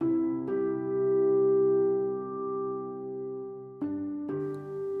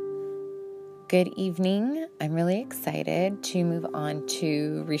Good evening. I'm really excited to move on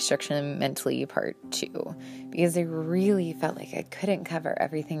to restriction mentally part 2 because I really felt like I couldn't cover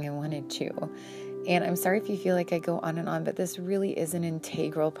everything I wanted to. And I'm sorry if you feel like I go on and on, but this really is an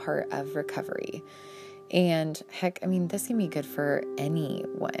integral part of recovery. And heck, this can be good for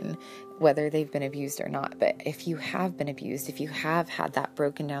anyone, whether they've been abused or not. But if you have been abused, if you have had that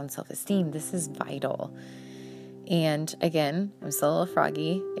broken down self-esteem, this is vital. And again, I'm still a little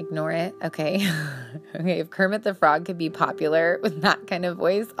froggy. Ignore it. Okay. Okay. If Kermit the Frog could be popular with that kind of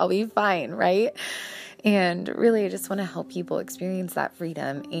voice, I'll be fine. Right. And really, I just want to help people experience that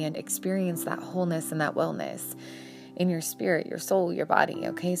freedom and experience that wholeness and that wellness in your spirit, your soul, your body.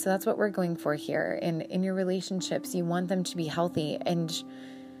 Okay. So that's what we're going for here. And in your relationships, you want them to be healthy, and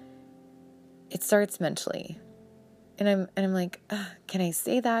it starts mentally. And I'm like, can I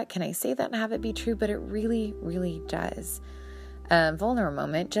say that? Can I say that and have it be true? But it really, really does. Vulnerable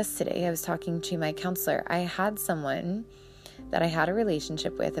moment. Just today, I was talking to my counselor. I had someone that I had a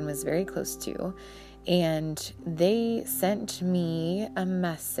relationship with and was very close to, and they sent me a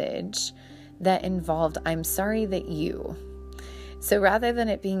message that involved, "I'm sorry that you." So rather than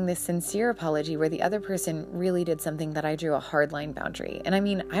it being this sincere apology where the other person really did something that I drew a hard line boundary. And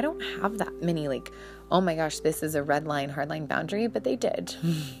I don't have that many oh my gosh, this is a red line, hard line boundary, but they did.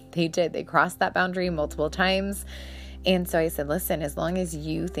 They did. They crossed that boundary multiple times. And so I said, listen, as long as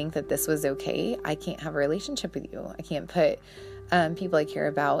you think that this was okay, I can't have a relationship with you. I can't put people I care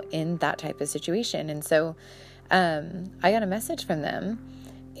about in that type of situation. And so I got a message from them,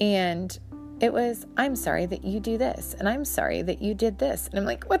 and it was, "I'm sorry that you do this, and I'm sorry that you did this." And I'm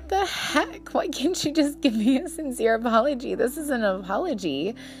like, what the heck? Why can't you just give me a sincere apology? This isn't an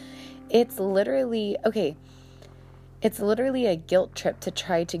apology. It's literally a guilt trip to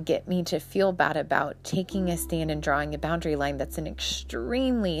try to get me to feel bad about taking a stand and drawing a boundary line that's an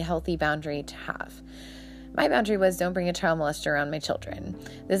extremely healthy boundary to have. My boundary was, don't bring a child molester around my children.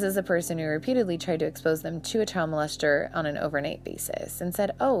 This is a person who repeatedly tried to expose them to a child molester on an overnight basis and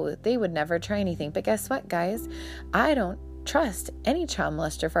said, oh, they would never try anything. But guess what, guys? I don't trust any child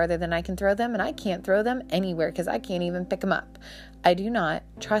molester farther than I can throw them, and I can't throw them anywhere because I can't even pick them up. I do not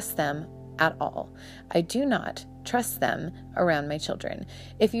trust them at all. I do not trust them around my children.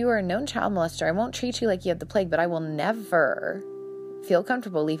 If you are a known child molester, I won't treat you like you have the plague, but I will never feel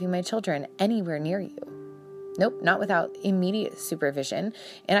comfortable leaving my children anywhere near you. Nope, not without immediate supervision.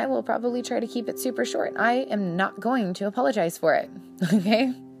 And I will probably try to keep it super short. I am not going to apologize for it.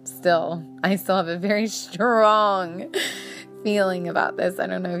 Okay? I still have a very strong feeling about this. I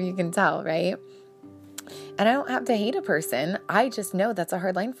don't know if you can tell, right? And I don't have to hate a person. I just know that's a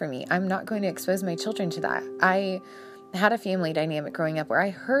hard line for me. I'm not going to expose my children to that. I had a family dynamic growing up where I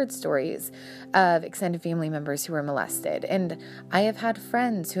heard stories of extended family members who were molested. And I have had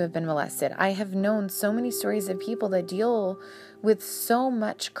friends who have been molested. I have known so many stories of people that deal with so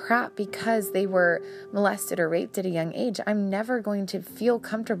much crap because they were molested or raped at a young age. I'm never going to feel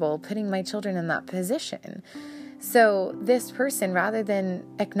comfortable putting my children in that position. So this person, rather than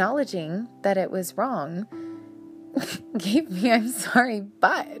acknowledging that it was wrong, gave me, "I'm sorry,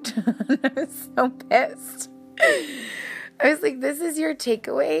 but." I was so pissed. I was like, this is your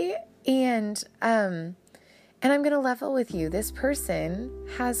takeaway, and I'm going to level with you. This person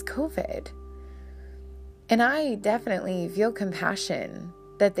has COVID, and I definitely feel compassion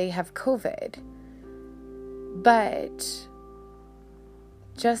that they have COVID, but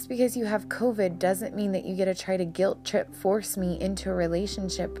just because you have COVID doesn't mean that you get to try to guilt trip, force me into a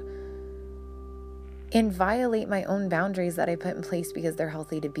relationship and violate my own boundaries that I put in place because they're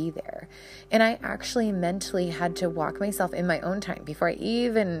healthy to be there. And I actually mentally had to walk myself in my own time before I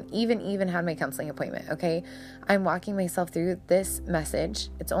even had my counseling appointment. Okay. I'm walking myself through this message.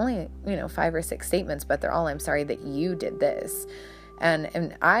 It's only, 5 or 6 statements, but they're all, "I'm sorry that you did this.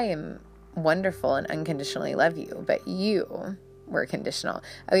 And I am wonderful and unconditionally love you, but you were conditional."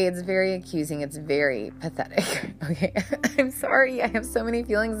 Okay, it's very accusing. It's very pathetic. Okay, I'm sorry. I have so many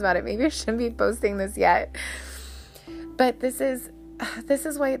feelings about it. Maybe I shouldn't be posting this yet. But this is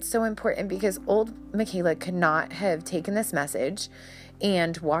why it's so important, because old Michaela could not have taken this message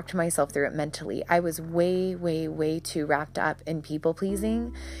and walked myself through it mentally. I was way, way, way too wrapped up in people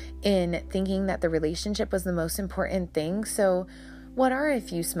pleasing, in thinking that the relationship was the most important thing. So what are a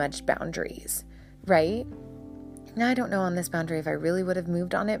few smudged boundaries, right? Now, I don't know on this boundary if I really would have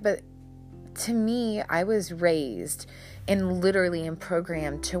moved on it, but to me, I was raised and literally am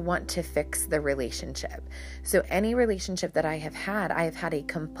programmed to want to fix the relationship. So any relationship that I have had a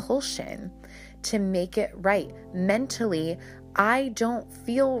compulsion to make it right. Mentally, I don't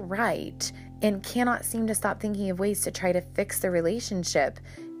feel right and cannot seem to stop thinking of ways to try to fix the relationship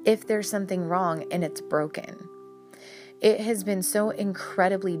if there's something wrong and it's broken. It has been so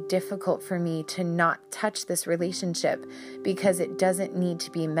incredibly difficult for me to not touch this relationship because it doesn't need to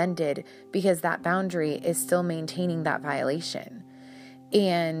be mended, because that boundary is still maintaining that violation.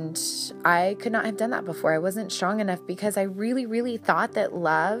 And I could not have done that before. I wasn't strong enough because I really, really thought that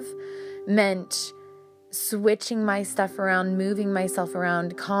love meant switching my stuff around, moving myself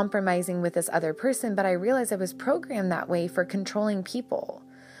around, compromising with this other person. But I realized I was programmed that way for controlling people.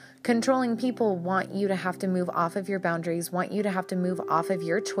 Controlling people want you to have to move off of your boundaries, want you to have to move off of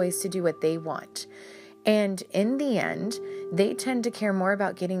your choice to do what they want. And in the end, they tend to care more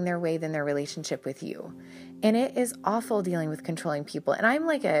about getting their way than their relationship with you. And it is awful dealing with controlling people. And I'm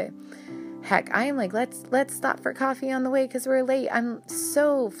like let's stop for coffee on the way because we're late. I'm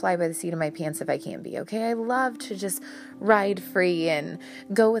so fly by the seat of my pants if I can be, okay? I love to just ride free and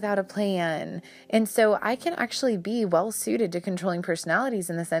go without a plan. And so I can actually be well suited to controlling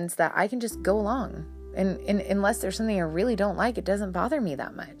personalities in the sense that I can just go along. And unless there's something I really don't like, it doesn't bother me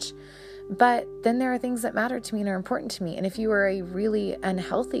that much. But then there are things that matter to me and are important to me. And if you are a really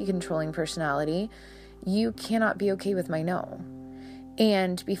unhealthy controlling personality, you cannot be okay with my no.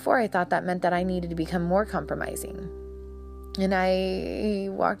 And before, I thought that meant that I needed to become more compromising. And I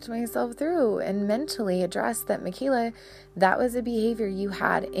walked myself through and mentally addressed that, Michaela, that was a behavior you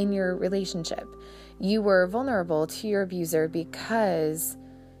had in your relationship. You were vulnerable to your abuser because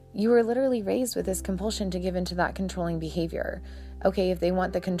you were literally raised with this compulsion to give into that controlling behavior. Okay, if they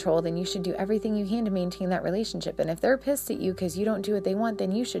want the control, then you should do everything you can to maintain that relationship. And if they're pissed at you because you don't do what they want,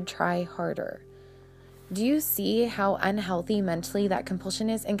 then you should try harder. Do you see how unhealthy mentally that compulsion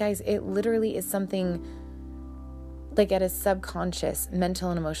is? And guys, it literally is something like at a subconscious mental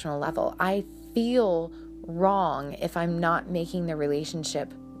and emotional level. I feel wrong if I'm not making the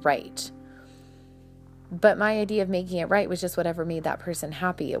relationship right. But my idea of making it right was just whatever made that person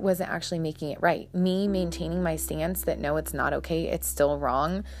happy. It wasn't actually making it right. Me maintaining my stance that no, it's not okay, it's still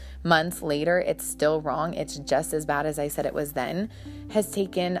wrong. Months later, it's still wrong. It's just as bad as I said it was then, has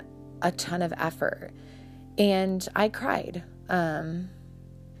taken a ton of effort. And I cried. I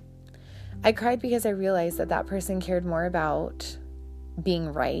cried because I realized that person cared more about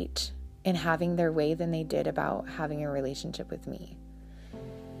being right and having their way than they did about having a relationship with me.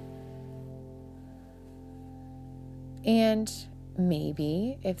 And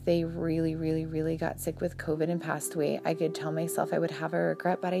maybe if they really, really, really got sick with COVID and passed away, I could tell myself I would have a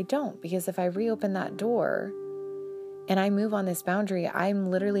regret, but I don't, because if I reopen that door and I move on this boundary, I'm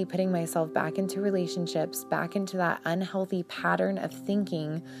literally putting myself back into relationships, back into that unhealthy pattern of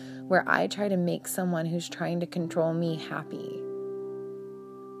thinking where I try to make someone who's trying to control me happy.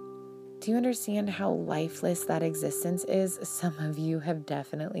 Do you understand how lifeless that existence is? Some of you have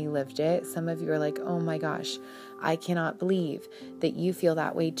definitely lived it. Some of you are like, oh my gosh, I cannot believe that you feel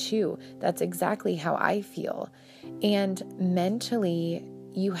that way too. That's exactly how I feel. And mentally,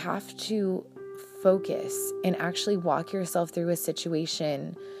 you have to focus and actually walk yourself through a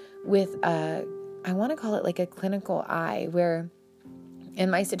situation with I want to call it like a clinical eye, where in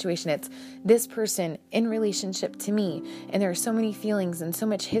my situation, it's this person in relationship to me, and there are so many feelings and so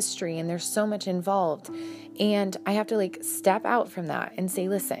much history and there's so much involved. And I have to step out from that and say,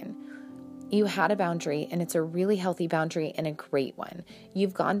 listen, you had a boundary and it's a really healthy boundary and a great one.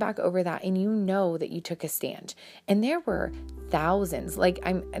 You've gone back over that and you know that you took a stand. And there were thousands,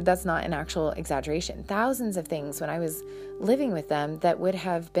 that's not an actual exaggeration, thousands of things when I was living with them that would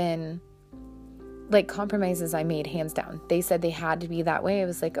have been compromises I made, hands down. They said they had to be that way. I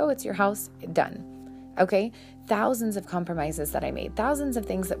was like, oh, it's your house, done. Okay. Thousands of compromises that I made, thousands of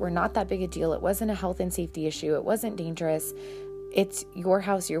things that were not that big a deal. It wasn't a health and safety issue. It wasn't dangerous. It's your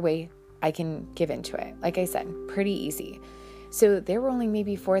house, your way. I can give into it. Like I said, pretty easy. So there were only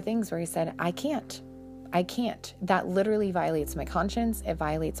maybe 4 things where I said, I can't. That literally violates my conscience. It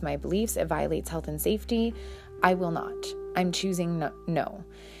violates my beliefs. It violates health and safety. I will not. I'm choosing no.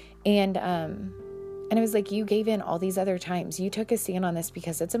 And I was like, you gave in all these other times. You took a stand on this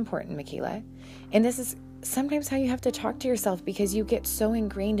because it's important, Michaela. And this is sometimes how you have to talk to yourself, because you get so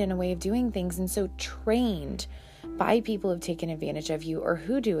ingrained in a way of doing things and so trained by people who've taken advantage of you or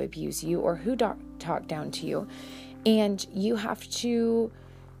who do abuse you or who talk down to you. And you have to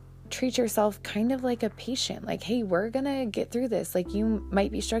treat yourself kind of like a patient. Like, hey, we're going to get through this. You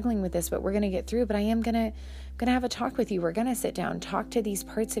might be struggling with this, but we're going to get through. But I am going to have a talk with you. We're going to sit down, talk to these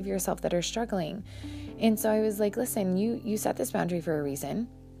parts of yourself that are struggling. And so I was like, listen, you set this boundary for a reason.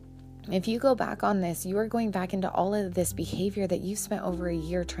 If you go back on this, you are going back into all of this behavior that you've spent over a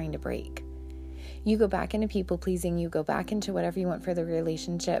year trying to break. You go back into people pleasing, you go back into whatever you want for the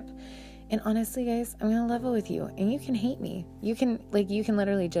relationship. And honestly, guys, I'm going to level with you, and you can hate me. You can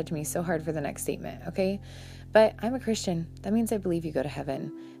literally judge me so hard for the next statement. Okay. But I'm a Christian. That means I believe you go to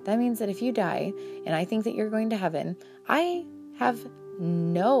heaven. That means that if you die and I think that you're going to heaven, I have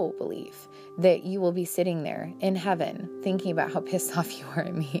no belief that you will be sitting there in heaven thinking about how pissed off you are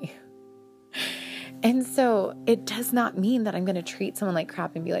at me. And so it does not mean that I'm going to treat someone like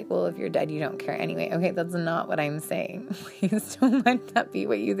crap and be like, well, if you're dead, you don't care anyway. Okay, that's not what I'm saying. Please don't let that be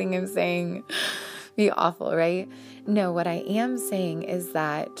what you think I'm saying. Be awful, right? No, what I am saying is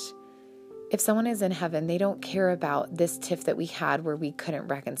that if someone is in heaven, they don't care about this tiff that we had where we couldn't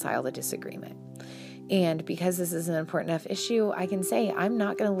reconcile the disagreement. And because this is an important enough issue, I can say I'm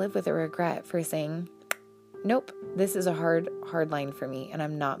not going to live with a regret for saying, nope, this is a hard line for me and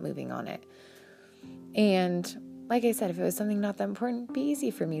I'm not moving on it. And like I said, if it was something not that important, it'd be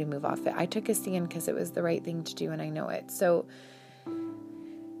easy for me to move off it. I took a stand because it was the right thing to do and I know it. So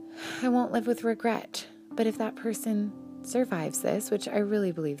I won't live with regret. But if that person survives this, which I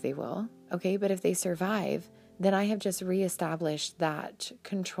really believe they will, okay, but if they survive, then I have just reestablished that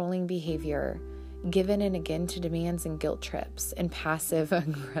controlling behavior given and again to demands and guilt trips and passive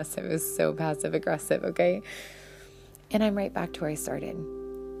aggressive is so passive aggressive, okay? And I'm right back to where I started.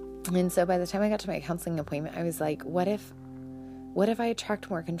 And so by the time I got to my counseling appointment, I was like, what if I attract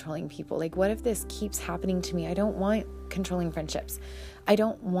more controlling people? Like, what if this keeps happening to me? I don't want controlling friendships. I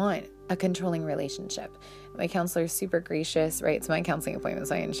don't want a controlling relationship. My counselor is super gracious, right? It's my counseling appointment,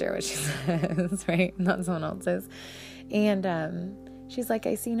 so I didn't share what she says, right? Not someone else's. And she's like,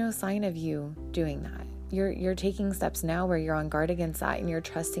 I see no sign of you doing that. You're taking steps now where you're on guard against that and you're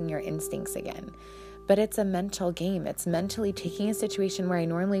trusting your instincts again. But it's a mental game. It's mentally taking a situation where I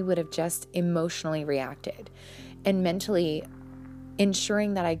normally would have just emotionally reacted and mentally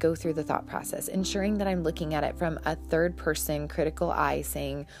ensuring that I go through the thought process, ensuring that I'm looking at it from a third person critical eye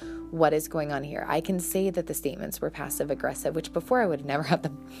saying, what is going on here? I can say that the statements were passive aggressive, which before I would have never had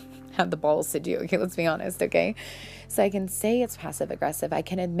the balls to do. Okay, let's be honest. Okay. So I can say it's passive aggressive. I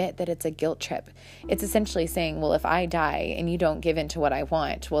can admit that it's a guilt trip. It's essentially saying, well, if I die and you don't give in to what I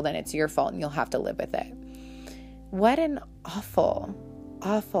want, well, then it's your fault and you'll have to live with it. What an awful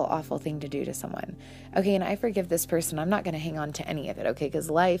thing to do to someone. Okay. And I forgive this person. I'm not going to hang on to any of it. Okay. Because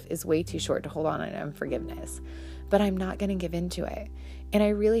life is way too short to hold on to unforgiveness, but I'm not going to give into it. And I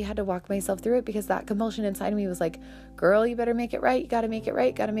really had to walk myself through it because that compulsion inside of me was like, girl, you better make it right. You got to make it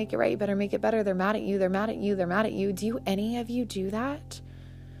right. Got to make it right. You better make it better. They're mad at you. They're mad at you. They're mad at you. Do any of you do that?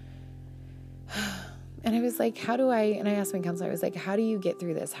 And I was like, and I asked my counselor, I was like, how do you get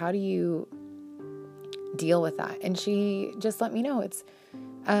through this? How do you deal with that? And she just let me know it's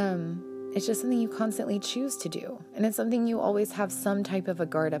just something you constantly choose to do. And it's something you always have some type of a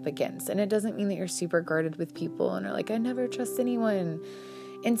guard up against. And it doesn't mean that you're super guarded with people and are like, I never trust anyone.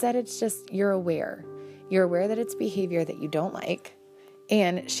 Instead, it's just, you're aware. You're aware that it's behavior that you don't like.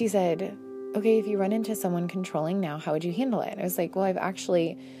 And she said, okay, if you run into someone controlling now, how would you handle it? And I was like, well, I've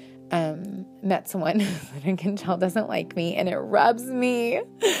actually met someone that I can tell doesn't like me and it rubs me.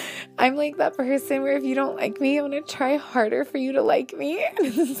 I'm like that person where if you don't like me, I'm going to try harder for you to like me. And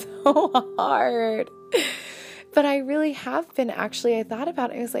it's so hard. But I really have been I thought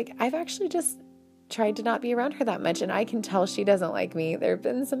about it. I was like, I've actually just tried to not be around her that much. And I can tell she doesn't like me. There have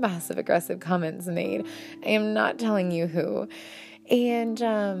been some passive aggressive comments made. I am not telling you who. And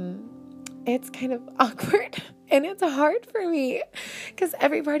it's kind of awkward. And it's hard for me because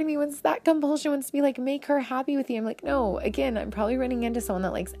every part of me that compulsion wants to be like, make her happy with you. I'm like, no, again, I'm probably running into someone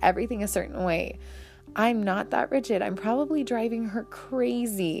that likes everything a certain way. I'm not that rigid. I'm probably driving her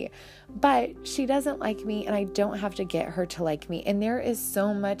crazy, but she doesn't like me and I don't have to get her to like me. And there is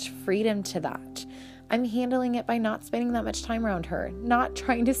so much freedom to that. I'm handling it by not spending that much time around her, not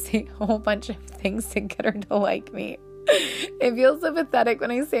trying to say a whole bunch of things to get her to like me. It feels so pathetic when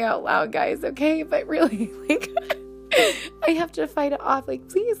I say out loud, guys, okay? But really, I have to fight it off.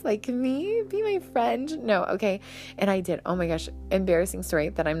 Please like me, be my friend. No, okay. And I did. Oh my gosh, embarrassing story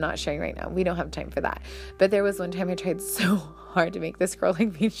that I'm not sharing right now. We don't have time for that. But there was one time I tried so hard to make this girl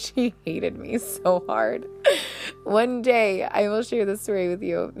like me. She hated me so hard. One day I will share this story with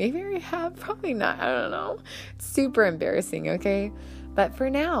you. Maybe I have, probably not. I don't know. It's super embarrassing, okay? But for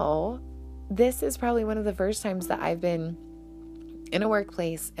now, this is probably one of the first times that I've been in a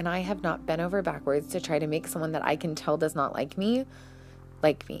workplace and I have not bent over backwards to try to make someone that I can tell does not like me.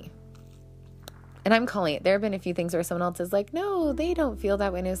 And I'm calling it. There have been a few things where someone else is like, no, they don't feel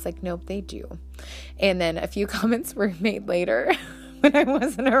that way. And it's like, nope, they do. And then a few comments were made later when I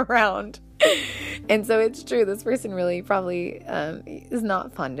wasn't around. And so it's true. This person really probably is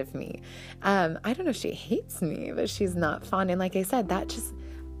not fond of me. I don't know if she hates me, but she's not fond. And like I said,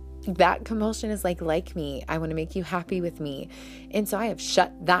 That compulsion is like me. I want to make you happy with me. And so I have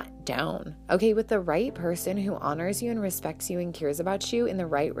shut that down. Okay, with the right person who honors you and respects you and cares about you in the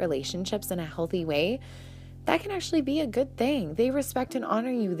right relationships in a healthy way, that can actually be a good thing. They respect and honor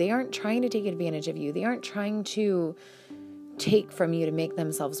you. They aren't trying to take advantage of you. They aren't trying to take from you to make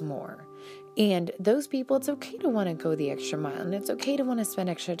themselves more. And those people, it's okay to want to go the extra mile and it's okay to want to spend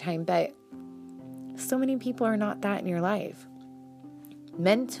extra time, but so many people are not that in your life.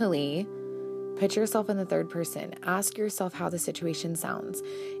 Mentally, put yourself in the third person. Ask yourself how the situation sounds.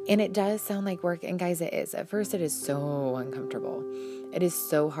 And it does sound like work. And guys, it is. At first, it is so uncomfortable. It is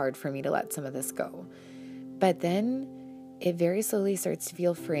so hard for me to let some of this go. But then it very slowly starts to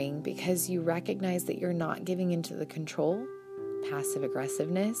feel freeing because you recognize that you're not giving into the control, passive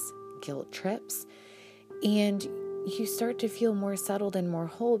aggressiveness, guilt trips, and you start to feel more settled and more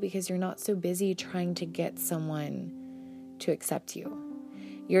whole because you're not so busy trying to get someone to accept you.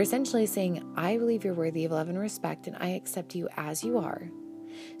 You're essentially saying, I believe you're worthy of love and respect, and I accept you as you are.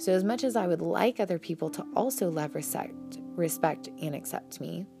 So as much as I would like other people to also love, respect, and accept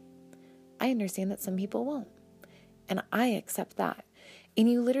me, I understand that some people won't. And I accept that. And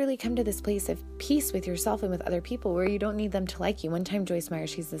you literally come to this place of peace with yourself and with other people where you don't need them to like you. One time, Joyce Meyer,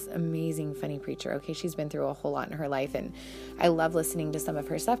 she's this amazing, funny preacher. Okay, she's been through a whole lot in her life, and I love listening to some of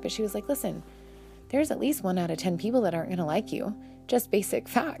her stuff. But she was like, listen, there's at least 1 out of 10 people that aren't going to like you. Just basic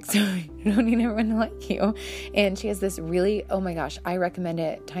facts. You don't need everyone to like you. And she has this really, oh my gosh, I recommend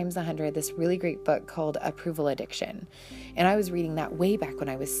it times 100, this really great book called Approval Addiction. And I was reading that way back when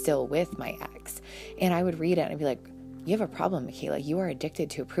I was still with my ex. And I would read it and I'd be like, you have a problem, Michaela. You are addicted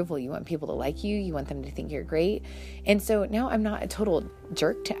to approval. You want people to like you. You want them to think you're great. And so now I'm not a total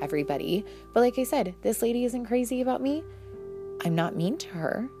jerk to everybody. But like I said, this lady isn't crazy about me. I'm not mean to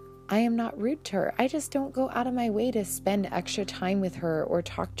her. I am not rude to her. I just don't go out of my way to spend extra time with her or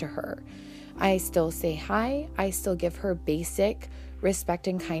talk to her. I still say hi. I still give her basic respect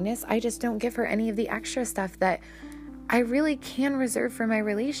and kindness. I just don't give her any of the extra stuff that I really can reserve for my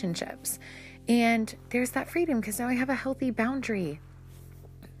relationships. And there's that freedom because now I have a healthy boundary.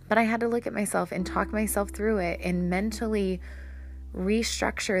 But I had to look at myself and talk myself through it and mentally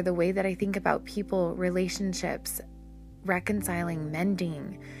restructure the way that I think about people, relationships, reconciling,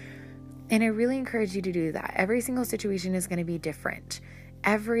 mending. And I really encourage you to do that. Every single situation is going to be different.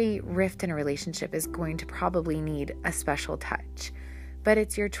 Every rift in a relationship is going to probably need a special touch, but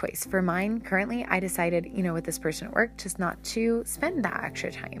it's your choice. For mine, currently, I decided, with this person at work, just not to spend that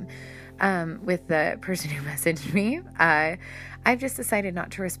extra time with the person who messaged me. I've just decided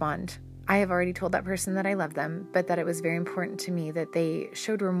not to respond. I have already told that person that I love them, but that it was very important to me that they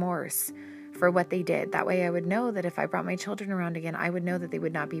showed remorse for what they did. That way I would know that if I brought my children around again, I would know that they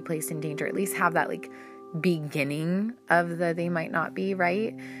would not be placed in danger, at least have that beginning of the they might not be,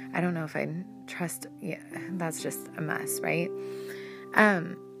 right? I don't know if I trust. Yeah, that's just a mess, right?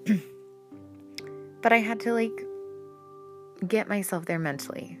 But I had to get myself there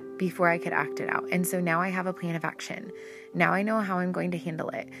mentally before I could act it out. And so now I have a plan of action. Now I know how I'm going to handle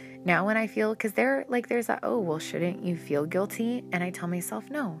it. Now when I feel, because there's that, oh, well, shouldn't you feel guilty? And I tell myself,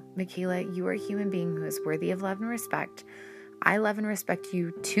 no, Michaela, you are a human being who is worthy of love and respect. I love and respect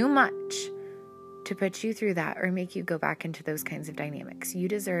you too much to put you through that or make you go back into those kinds of dynamics. You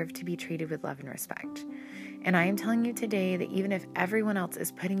deserve to be treated with love and respect. And I am telling you today that even if everyone else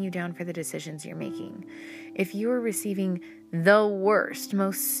is putting you down for the decisions you're making, if you are receiving the worst,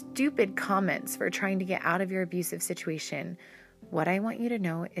 most stupid comments for trying to get out of your abusive situation, what I want you to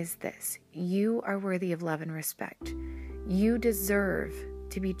know is this: you are worthy of love and respect. You deserve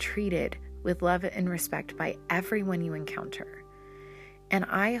to be treated with love and respect by everyone you encounter. And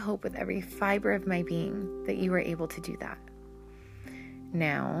I hope with every fiber of my being that you are able to do that.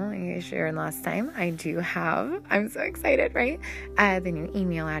 Now, like I shared last time, I do have, I'm so excited, right? The new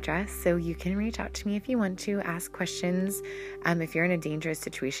email address. So you can reach out to me if you want to ask questions. If you're in a dangerous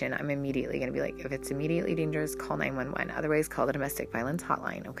situation, I'm immediately going to be if it's immediately dangerous, call 911. Otherwise, call the domestic violence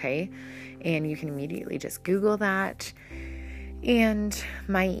hotline, okay? And you can immediately just Google that. And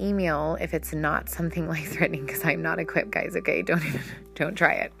my email, if it's not something life-threatening, because I'm not equipped, guys, okay? Don't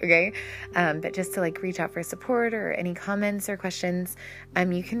try it, okay? But just to reach out for support or any comments or questions,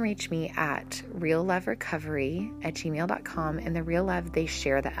 you can reach me at realloverecovery@gmail.com. And the real love, they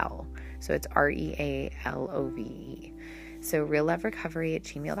share the L. So it's REALOVE. So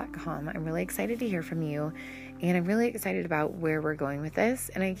realloverecovery@gmail.com. I'm really excited to hear from you. And I'm really excited about where we're going with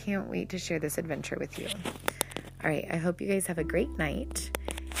this. And I can't wait to share this adventure with you. All right, I hope you guys have a great night,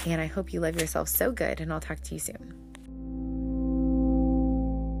 and I hope you love yourself so good, and I'll talk to you soon.